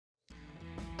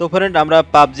তো ফ্রেন্ড আমরা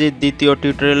পাবজির দ্বিতীয়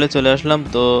টিউটোরিয়ালে চলে আসলাম।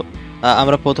 তো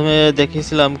আমরা প্রথমে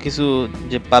দেখিয়েছিলাম কিছু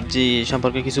যে পাবজি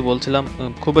সম্পর্কে কিছু বলছিলাম,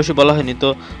 খুব বেশি বলা হয়নি। তো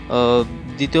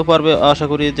দ্বিতীয় পর্বে আশা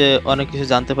করি যে অনেক কিছু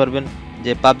জানতে পারবেন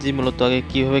যে পাবজি মূলত আগে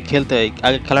কীভাবে খেলতে হয়।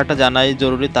 আগে খেলাটা জানাই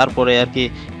জরুরি, তারপরে আর কি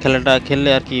খেলাটা খেললে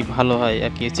আর কি ভালো হয়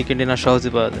আর কি, চিকেন ডিনার সহজে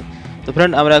পাওয়া যায়। তো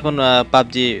ফ্রেন্ড আমরা এখন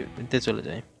পাবজিতে চলে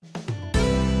যাই।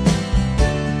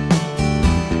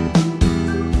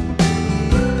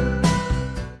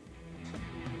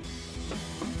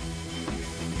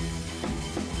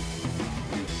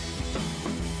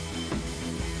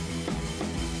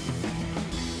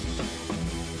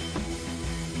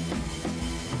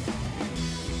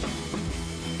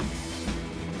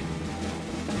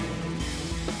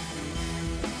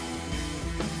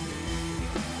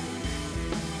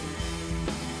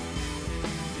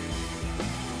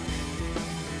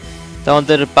 তো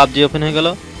আমাদের পাবজি ওপেন হয়ে গেল।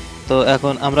 তো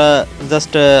এখন আমরা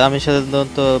জাস্ট আমি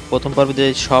সাধারণত প্রথম পর্বে যে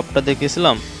শপটা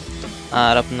দেখিয়েছিলাম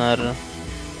আর আপনার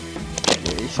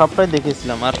সবটাই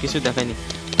দেখিয়েছিলাম, আর কিছু দেখাইনি।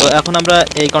 তো এখন আমরা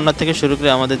এই কর্নার থেকে শুরু করে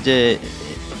আমাদের যে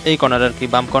এই কর্নার আর কি,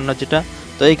 বাম কর্নার যেটা,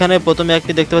 তো এইখানে প্রথমে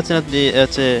একটি দেখতে পাচ্ছেন আপনি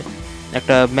হচ্ছে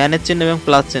একটা ম্যানেজ চিহ্ন এবং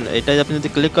প্লাস চিহ্ন, এটা আপনি যদি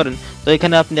ক্লিক করেন তো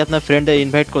এখানে আপনি আপনার ফ্রেন্ডে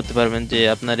ইনভাইট করতে পারবেন, যে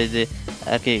আপনার এই যে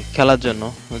আর কি খেলার জন্য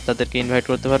তাদেরকে ইনভাইট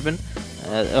করতে পারবেন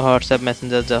হোয়াটসঅ্যাপ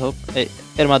মেসেঞ্জার যা হোক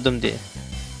এর মাধ্যম দিয়ে।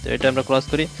 তো এটা আমরা ক্রস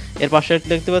করি। এর পাশে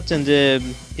দেখতে পাচ্ছেন যে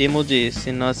ইমোজি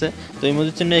চিহ্ন আছে। তো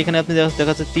ইমোজি চিহ্ন এখানে আপনি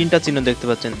দেখাচ্ছে তিনটা চিহ্ন দেখতে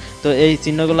পাচ্ছেন। তো এই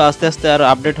চিহ্নগুলো আস্তে আস্তে আর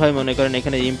আপডেট হয়, মনে করেন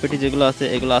এখানে ইমপিটি যেগুলো আছে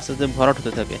এগুলো আস্তে আস্তে ভরাট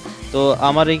হতে থাকে। তো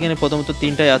আমার এখানে প্রথমত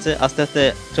তিনটাই আছে, আস্তে আস্তে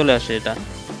চলে আসে এটা।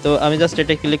 তো আমি জাস্ট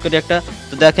এটা ক্লিক করি একটা,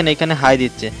 তো দেখেন এখানে হাই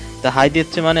দিচ্ছে। তা হাই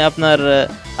দিচ্ছে মানে আপনার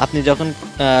আপনি যখন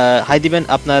হাই দিবেন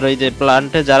আপনার ওই যে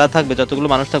প্ল্যান্টে যারা থাকবে, যতগুলো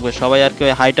মানুষ থাকবে সবাই আর কি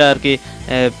ওই হাইটা আর কি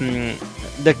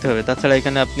দেখতে হবে। তাছাড়া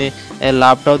এখানে আপনি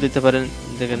লাভটাও দিতে পারেন,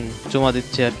 দেখেন জমা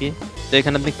দিচ্ছে আর কি। তো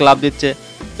এখানে আপনি ক্লাব দিচ্ছে,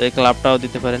 তো এই ক্লাবটাও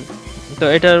দিতে পারেন। তো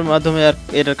এটার মাধ্যমে আর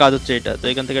এটার কাজ হচ্ছে এটা। তো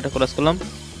এখান থেকে এটা ক্রস করলাম।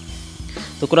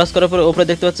 তো ক্রস করার পরে উপরে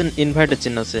দেখতে পাচ্ছেন ইনভাইটের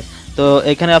চিহ্ন আছে। তো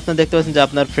এখানে আপনি দেখতে পাচ্ছেন যে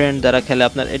আপনার ফ্রেন্ড যারা খেলে,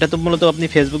 আপনার এটা তো মূলত আপনি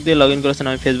ফেসবুক দিয়ে লগ ইন করেছেন,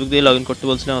 আমি ফেসবুক দিয়ে লগ ইন করতে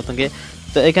বলছিলাম আপনাকে।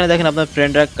 তো এখানে দেখেন আপনার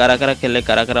ফ্রেন্ডরা কারা কারা খেলে,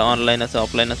 কারা কারা অনলাইন আছে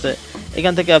অফলাইন আছে।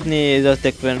 এখান থেকে আপনি জাস্ট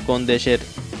দেখবেন কোন দেশের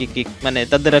কি কি, মানে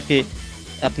তাদের আর কি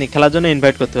আপনি খেলার জন্য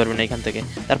ইনভাইট করতে পারবেন এখান থেকে।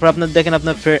 তারপর আপনার দেখেন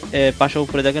আপনার পাশে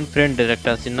উপরে দেখেন ফ্রেন্ডের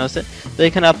একটা চিহ্ন আছে। তো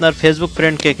এখানে আপনার ফেসবুক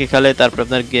ফ্রেন্ড কে কে খেলে, তারপর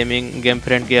আপনার গেম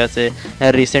ফ্রেন্ড কে আছে,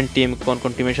 রিসেন্ট টিম কোন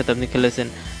কোন টিমের সাথে আপনি খেলেছেন,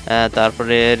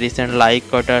 তারপরে রিসেন্ট লাইক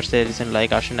কয়টা আসছে, রিসেন্ট লাইক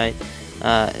আসে নাই,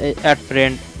 অ্যাড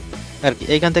ফ্রেন্ড আর কি।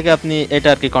 এইখান থেকে আপনি এটা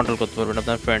আর কি কন্ট্রোল করতে পারবেন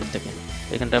আপনার ফ্রেন্ড থেকে।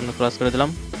 এখানটা আপনি ক্রস করে দিলাম।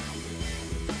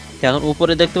 এখন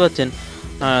উপরে দেখতে পাচ্ছেন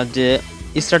যে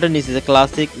স্টার্টের নিচে যে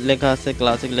ক্লাসিক লেখা আছে,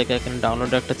 ক্লাসিক লেখা এখানে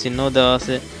ডাউনলোডের একটা চিহ্ন দেওয়া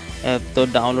আছে। তো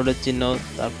ডাউনলোডের চিহ্ন,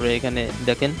 তারপরে এখানে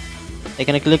দেখেন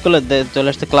এখানে ক্লিক করলে চলে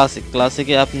আসছে ক্লাসিক।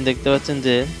 ক্লাসিকে আপনি দেখতে পাচ্ছেন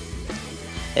যে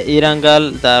ইরাঙ্গাল,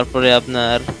 তারপরে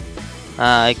আপনার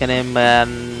এখানে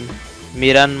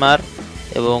মিরানমার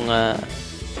এবং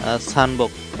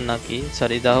সানবক নাকি,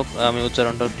 সরি যা হোক আমি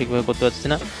উচ্চারণটা ঠিকভাবে করতে পারছি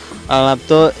না।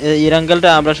 তো ইরাঙ্গালটা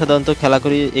আমরা সাধারণত খেলা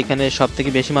করি, এখানে সব থেকে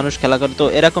বেশি মানুষ খেলা করে। তো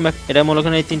এরকম এটা মনে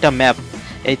করেন এই তিনটা ম্যাপ,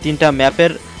 এই তিনটা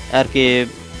ম্যাপের আর কি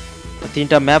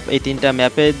তিনটা ম্যাপ, এই তিনটা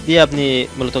ম্যাপে দিয়ে আপনি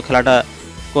মূলত খেলাটা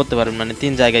করতে পারেন, মানে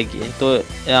তিন জায়গায় গিয়ে। তো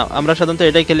আমরা সাধারণত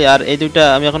এটাই খেলি, আর এই দুইটা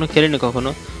আমি এখনও খেলিনি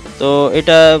কখনো। তো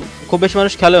এটা খুব বেশি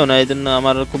মানুষ খেলেও না, এই জন্য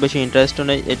আমার খুব বেশি ইন্টারেস্টও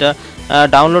নেই। এটা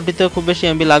ডাউনলোড দিতেও খুব বেশি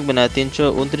এমবি লাগবে না,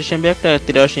 329 এমবি একটা,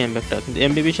 83 এমবি একটা, কিন্তু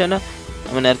এমবি বিষয় না,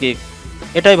 মানে আর কি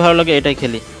এটাই ভালো লাগে, এটাই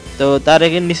খেলি। তো তার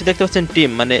এখানে নিচে দেখতে পাচ্ছেন টিম,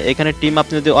 মানে এখানে টিম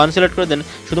আপনি যদি অন সিলেক্ট করে দেন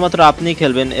শুধুমাত্র আপনিই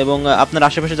খেলবেন এবং আপনার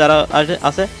আশেপাশে যারা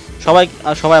আছে সবাই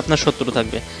সবাই আপনার শত্রু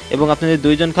থাকবে। এবং আপনি যদি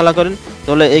দুইজন খেলা করেন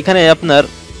তাহলে এইখানে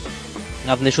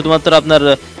আপনি শুধুমাত্র আপনার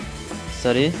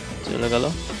সরি চলে গেল।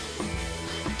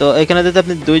 তো এখানে যদি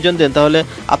আপনি দুইজন দেন তাহলে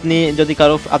আপনি যদি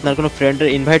কারো আপনার কোনো ফ্রেন্ডের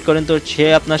ইনভাইট করেন তো সে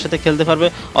আপনার সাথে খেলতে পারবে।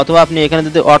 অথবা আপনি এখানে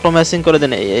যদি অটো ম্যাচিং করে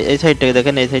দেন, এই সাইডটাকে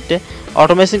দেখেন, এই সাইডে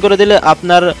অটো ম্যাচিং করে দিলে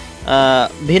আপনার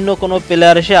ভিন্ন কোনো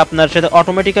প্লেয়ার এসে আপনার সাথে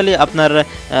অটোমেটিক্যালি আপনার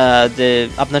যে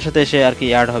আপনার সাথে এসে আর কি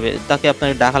অ্যাড হবে, তাকে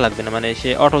আপনাকে ডাকা লাগবে না, মানে সে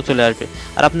অটো চলে আসবে।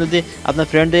 আর আপনি যদি আপনার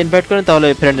ফ্রেন্ডদের ইনভাইট করেন তাহলে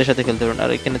ফ্রেন্ডের সাথে খেলতে পারেন। আর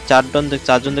এখানে চারজন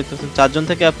দেখতে পাচ্ছেন, চারজন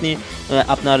থেকে আপনি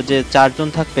আপনার যে চারজন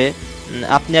থাকবে,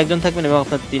 আপনি একজন থাকবেন এবং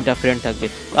আপনার তিনটা ফ্রেন্ড থাকবে।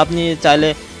 তো আপনি চাইলে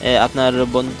আপনার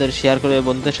বন্ধুদের শেয়ার করে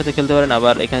বন্ধুদের সাথে খেলতে পারেন।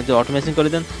 আবার এখানে যদি অটো ম্যাচিং করে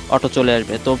দেন অটো চলে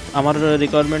আসবে। তো আমার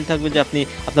রিকোয়ারমেন্ট থাকবে যে আপনি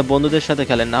আপনার বন্ধুদের সাথে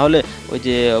খেলেন, না হলে ওই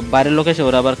যে বাইরের লোক এসে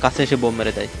ওরা আবার কাছে এসে বোম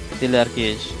মেরে দেয়, দিলে আর কি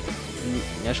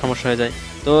সমস্যা হয়ে যায়।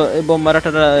 তো এই বোম মারাটা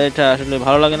এটা আসলে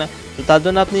ভালো লাগে না। তো তার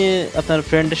জন্য আপনি আপনার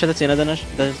ফ্রেন্ডের সাথে চেনা জানার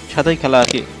সাথেই খেলা আর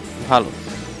কি ভালো।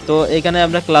 তো এখানে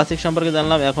আমরা ক্লাসিক সম্পর্কে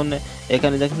জানলাম। এখন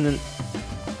এখানে দেখেন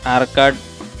আর্কাড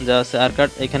যা আছে আর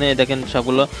কার্ড, এখানে দেখেন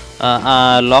সবগুলো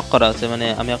লক করা আছে, মানে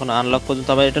আমি এখন আনলক পর্যন্ত,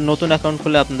 আবার এটা নতুন অ্যাকাউন্ট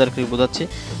খুলে আপনাদেরকে বোঝাচ্ছি।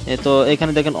 তো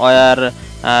এখানে দেখেন ওয়ার,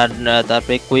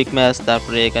 তারপরে কুইক ম্যাচ,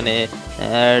 তারপরে এখানে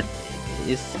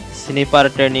স্নিপার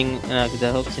ট্রেনিং,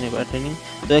 যাই হোক স্নিপার ট্রেনিং।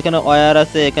 তো এখানে ওয়ার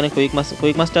আছে, এখানে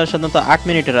কুইক ম্যাচটা সাধারণত 8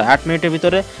 মিনিটের, 8 মিনিটের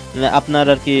ভিতরে আপনার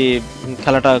আর কি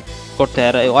খেলাটা করতে হয়।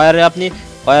 আর ওয়ারে আপনি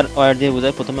ওয়ার দিয়ে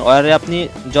বোঝায়, প্রথমে ওয়ারে আপনি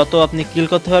যত আপনি কিল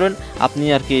করতে পারবেন আপনি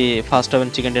আর কি ফার্স্ট হবেন,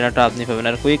 চিকেন ডিনারটা আপনি পাবেন।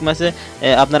 আর কুইক ম্যাচে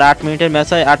আপনার 8 মিনিটের ম্যাচ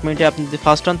হয়, 8 মিনিটে আপনি যদি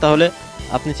ফার্স্ট হন তাহলে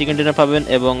আপনি চিকেন ডিনার পাবেন।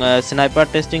 এবং স্নাইপার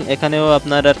টেস্টিং এখানেও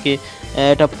আপনার আর কি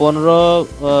এটা 15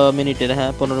 মিনিটের,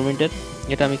 হ্যাঁ 15 মিনিটের,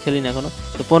 এটা আমি খেলি না এখনো।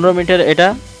 তো 15 মিনিটের এটা।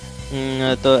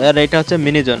 তো আর এটা হচ্ছে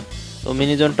মিনিজন, তো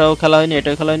মিনিজনটাও খেলা হয়নি,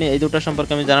 এটাও খেলা হয়নি। এই দুটো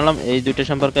সম্পর্কে আমি জানালাম, এই দুটো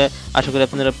সম্পর্কে আশা করি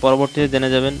আপনারা পরবর্তীতে জেনে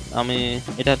যাবেন। আমি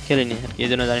এটা খেলিনি আর কি, এই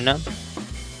জন্য জানি না।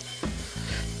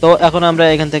 তো এখন আমরা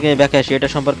এখান থেকে ব্যাকে আসি, এটা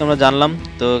সম্পর্কে আমরা জানলাম।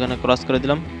 তো এখানে ক্রস করে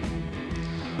দিলাম,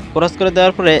 ক্রস করে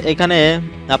দেওয়ার পরে এখানে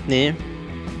আপনি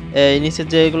এই নিচে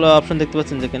যেগুলো অপশন দেখতে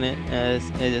পাচ্ছেন, যেখানে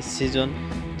এই যে সিজন,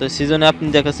 তো সিজনে আপনি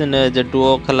দেখাচ্ছেন যে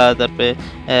ডুও খেলা, তারপরে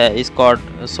স্কোয়াড,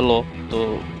 সোলো। তো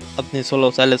আপনি সোলো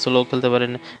চাইলে সোলো খেলতে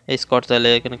পারেন, স্কোয়াড চাইলে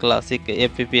এখানে ক্লাসিক,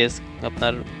 এফপিএস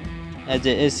আপনার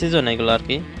যে এই সিজন এগুলো আর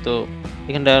কি। তো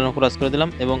এখানটা ক্রস করে দিলাম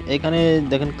এবং এখানে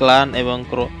দেখেন ক্লান এবং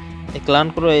ক্রো, এই ক্লান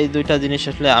ক্রো এই দুইটা জিনিস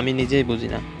আসলে আমি নিজেই বুঝি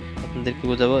না, আপনাদেরকে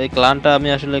বোঝাবো। এই ক্লানটা আমি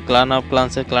আসলে ক্লান অফ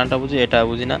ক্লান্সের ক্লানটা বুঝি, এটা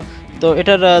বুঝি না। তো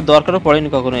এটার দরকারও পড়েনি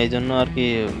কখনো, এই জন্য আর কি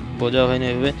বোঝা হয়নি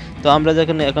এভাবে। তো আমরা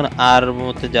যখন এখন আর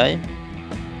মধ্যে যাই,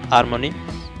 হারমোনি,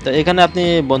 তো এখানে আপনি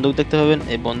বন্দুক দেখতে পাবেন,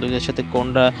 এই বন্দুকের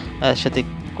সাথে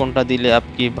কোনটা দিলে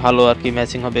আপনি ভালো আর কি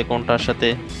ম্যাচিং হবে, কোনটার সাথে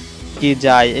কি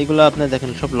যায়, এগুলো আপনার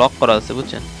দেখেন সব লক করা আছে,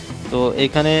 বুঝছেন। তো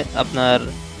এখানে আপনার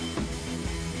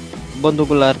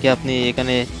বন্দুকগুলো আর কি আপনি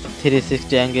এখানে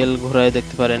 360 অ্যাঙ্গেল ঘোরায়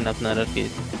দেখতে পারেন আপনার আর কি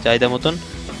চাহিদা মতন,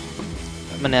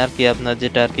 মানে আর কি আপনার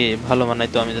যেটা আর কি ভালো মানায়।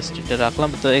 তো আমি জাস্ট এটা রাখলাম।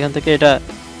 তো এখান থেকে এটা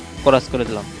ক্রস করে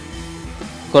দিলাম,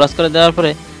 ক্রস করে দেওয়ার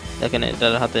পরে দেখেন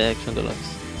এটার হাতে এক সুন্দর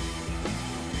লাগছে,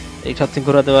 এই সাথে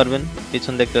ঘোরাতে পারবেন,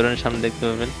 পিছন দেখতে পারবেন, সামনে দেখতে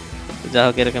পারবেন। যা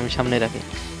হোক এরকম আমি সামনে রাখি।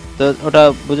 তো ওটা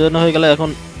বোঝানো হয়ে গেল। এখন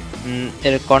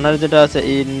এর কর্নার যেটা আছে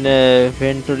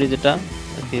ইনভেন্টরি, যেটা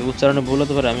আর কি উচ্চারণে ভুল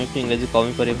হতে পারে, আমি একটু ইংরেজি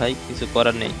কমই পারি ভাই, কিছু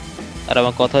করার নেই। আর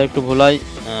আমার কথা একটু ভুল হয়,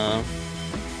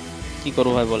 কি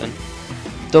করবো ভাই বলেন।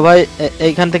 তো ভাই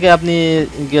এইখান থেকে আপনি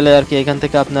গেলে আর কি এখান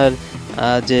থেকে আপনার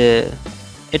যে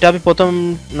এটা আমি প্রথম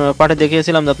পার্টে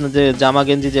দেখিয়েছিলাম, আপনার যে জামা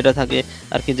গেঞ্জি যেটা থাকে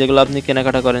আর কি, যেগুলো আপনি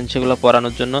কেনাকাটা করেন সেগুলো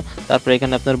পরানোর জন্য। তারপরে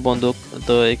এখানে আপনার বন্দুক,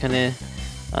 তো এখানে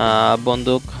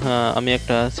বন্দুক আমি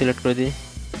একটা সিলেক্ট করে দিই,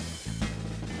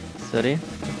 সরি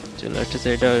চলে আসতেছে,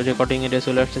 এটা রেকর্ডিং এরিয়া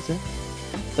চলে আসতেছে।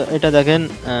 তো এটা দেখেন,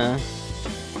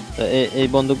 তো এই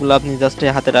বন্দুকগুলো আপনি জাস্ট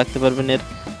হাতে রাখতে পারবেন এর।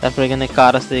 তারপরে এখানে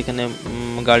কার আছে, এখানে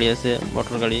গাড়ি আছে,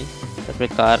 মোটর গাড়ি, তারপরে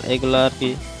কার, এগুলো আর কি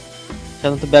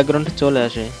সাধারণত ব্যাকগ্রাউন্ডে চলে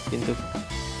আসে, কিন্তু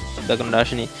ব্যাকগ্রাউন্ডে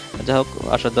আসেনি, যা হোক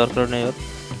আসার দরকার নেই ওর।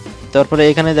 তারপরে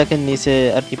এখানে দেখেন নিচে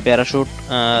আর কি প্যারাশুট,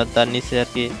 তার নিচে আর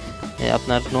কি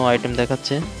আপনার নো আইটেম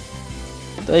দেখাচ্ছে।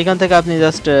 তো এখান থেকে আপনি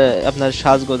জাস্ট আপনার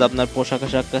সাজগোজ, আপনার পোশাক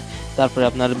আশাক, তারপরে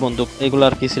আপনার বন্দুক, এগুলো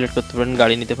আর কি সিলেক্ট করতে পারেন,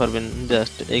 গাড়ি নিতে পারবেন,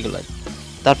 জাস্ট এইগুলাই।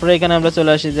 তারপরে এখানে আমরা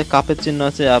চলে আসি যে কাপের চিহ্ন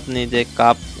আছে, আপনি যে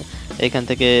কাপ এখান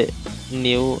থেকে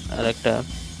নিউ আর একটা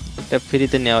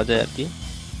ফ্রিতে নেওয়া যায় আর কি,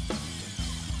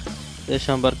 এর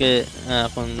সম্পর্কে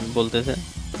এখন বলতেছে।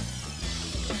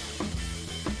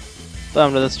 তো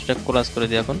আমরা জাস্ট এটা ক্রস করে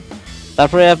দিই এখন।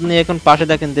 তারপরে আপনি এখন পাশে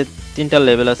দেখেন যে 3টা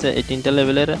লেভেল আছে, এই 3টা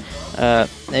লেভেলের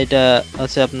এইটা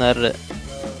আছে আপনার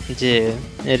যে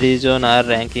রিজন আর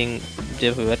র্যাঙ্কিং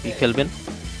যেভাবে আর কি খেলবেন।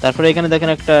 তারপরে এখানে দেখেন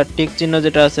একটা টিক চিহ্ন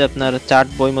যেটা আছে আপনার চার্ট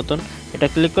বই মতন, এটা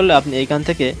ক্লিক করলে আপনি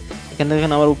এখানে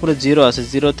দেখেন আমার উপরে 0 আছে,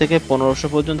 0 থেকে 1500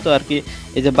 পর্যন্ত আর কি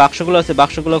এই যে বাক্সগুলো আছে,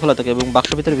 বাক্সগুলো খোলা থাকে এবং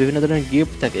বাক্সের ভিতরে বিভিন্ন ধরনের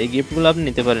গিফট থাকে, এই গিফটগুলো আপনি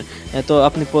নিতে পারেন। তো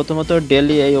আপনি প্রথমত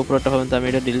ডেলি এই উপরটা পাবেন, তো আমি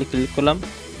এটা ডেলি ক্লিক করলাম,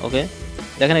 ওকে।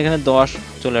 দেখেন এখানে 10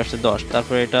 চলে আসছে, 10,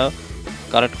 তারপরে এটা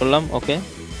কারেক্ট করলাম, ওকে।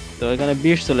 তো এখানে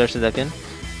 20 চলে আসছে দেখেন।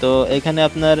 তো এখানে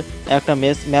আপনার একটা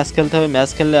ম্যাচ খেলতে হবে, ম্যাচ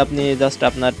খেললে আপনি জাস্ট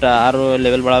আপনারটা আরও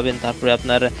লেভেল বাড়াবেন। তারপরে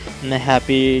আপনার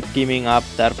হ্যাপি টিমিং আপ,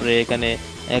 তারপরে এখানে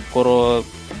করো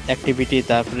অ্যাক্টিভিটি,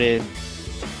 তারপরে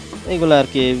এগুলো আর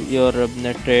কি ইয়োর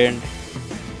ট্রেন্ড,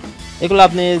 এগুলো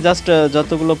আপনি জাস্ট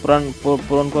যতগুলো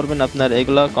পূরণ করবেন আপনার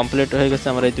এগুলো কমপ্লিট হয়ে গেছে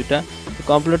আমার এই দুটা।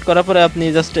 কমপ্লিট করার পরে আপনি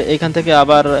জাস্ট এখান থেকে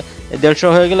আবার 150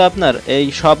 হয়ে গেলে আপনার এই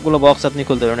সবগুলো বক্স আপনি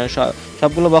খুলতে পারবেন,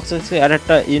 সবগুলো বক্স আছে আর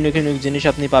একটা ইউনিক জিনিস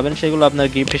আপনি পাবেন, সেগুলো আপনার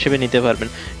গিফট হিসেবে নিতে পারবেন।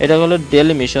 এটা হলো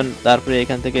ডেইলি মিশন। তারপরে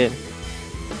এখান থেকে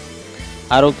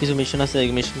আরও কিছু মিশন আছে, এই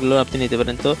মিশনগুলো আপনি নিতে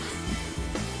পারেন। তো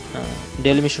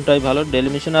ডেইলি মিশনটাই ভালো,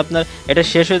 ডেইলি মিশন আপনার এটা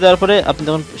শেষ হয়ে যাওয়ার পরে আপনি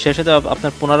যখন শেষ হয়ে যাবে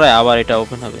আপনার পুনরায় আবার এটা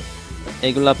ওপেন হবে,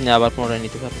 এইগুলো আপনি আবার পুনরায়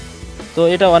নিতে পারবেন। তো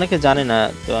এটা অনেকে জানে না,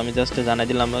 তো আমি জাস্ট জানাই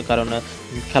দিলাম, কারণ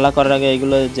খেলা করার আগে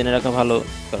এগুলো জেনে রাখা ভালো,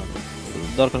 কারণ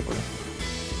দরকার পড়ে।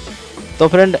 তো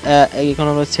ফ্রেন্ড এখন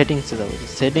আমরা সেটিংসে যাবো।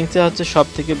 সেটিংসে হচ্ছে সব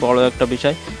থেকে বড় একটা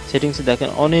বিষয়। সেটিংসে দেখেন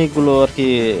অনেকগুলো আর কি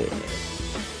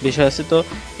বিষয় আছে, তো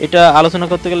এটা আলোচনা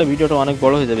করতে গেলে ভিডিওটা অনেক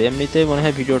বড় হয়ে যাবে। এমনিতেই মনে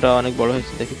হয় ভিডিওটা অনেক বড়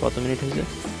হয়েছে, দেখি কত মিনিট হয়েছে,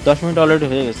 10 মিনিট অলরেডি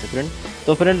হয়ে গেছে ফ্রেন্ড।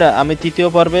 তো ফ্রেন্ড আমি তৃতীয়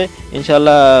পর্বে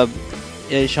ইনশাল্লাহ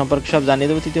এই সম্পর্কে সব জানিয়ে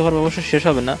দেবো। তৃতীয় পর্ব অবশ্য শেষ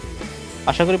হবে না,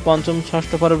 আশা করি পঞ্চম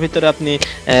ষষ্ঠ পর্বের ভিতরে আপনি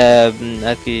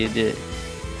আর কি যে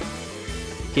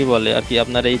কি বলে আর কি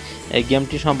আপনার এই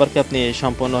গেমটি সম্পর্কে আপনি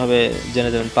সম্পূর্ণভাবে জেনে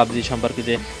যাবেন। পাবজি সম্পর্কে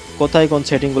যে কোথায় কোন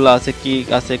সেটিংগুলো আছে, কি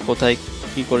আছে, কোথায়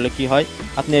কি করলে কি হয়,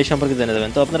 আপনি এই সম্পর্কে জেনে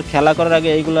যাবেন। তো আপনার খেলা করার আগে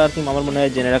এইগুলো আর কি আমার মনে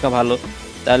হয় জেনে রাখা ভালো,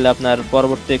 তাহলে আপনার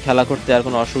পরবর্তী খেলা করতে আর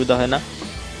কোনো অসুবিধা হয় না।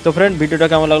 তো ফ্রেন্ড ভিডিওটা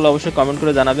কেমন লাগলো অবশ্যই কমেন্ট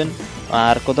করে জানাবেন,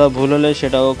 আর কোথাও ভুল হলে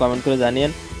সেটাও কমেন্ট করে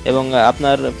জানিয়েন, এবং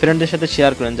আপনার ফ্রেন্ডদের সাথে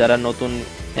শেয়ার করেন যারা নতুন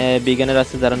বিজ্ঞানের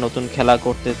আছে, যারা নতুন খেলা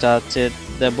করতে চাচ্ছে,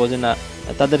 বোঝে না,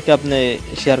 তাদেরকে আপনি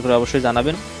শেয়ার করে অবশ্যই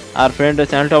জানাবেন। আর ফ্রেন্ড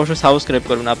চ্যানেলটা অবশ্যই সাবস্ক্রাইব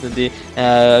করবেন আপনি যদি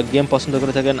গেম পছন্দ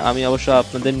করে থাকেন। আমি অবশ্য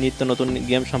আপনাদের নিত্য নতুন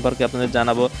গেম সম্পর্কে আপনাদের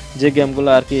জানাবো, যে গেমগুলো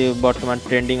আর কি বর্তমান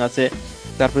ট্রেন্ডিং আছে,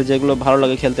 তারপরে যেগুলো ভালো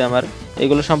লাগে খেলতে আমার,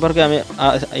 এগুলো সম্পর্কে আমি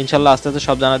ইনশাল্লাহ আস্তে আস্তে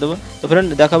সব জানা দেবো। তো ফ্রেন্ড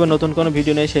দেখাবে নতুন কোনো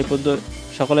ভিডিও নেই, সেই পর্যন্ত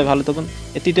সকলে ভালো থাকুন।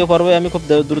 এই তৃতীয় পর্বে আমি খুব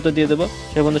দ্রুত দিয়ে দেবো,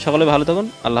 সেই পর্যন্ত সকলে ভালো থাকুন।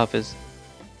 আল্লাহ হাফেজ।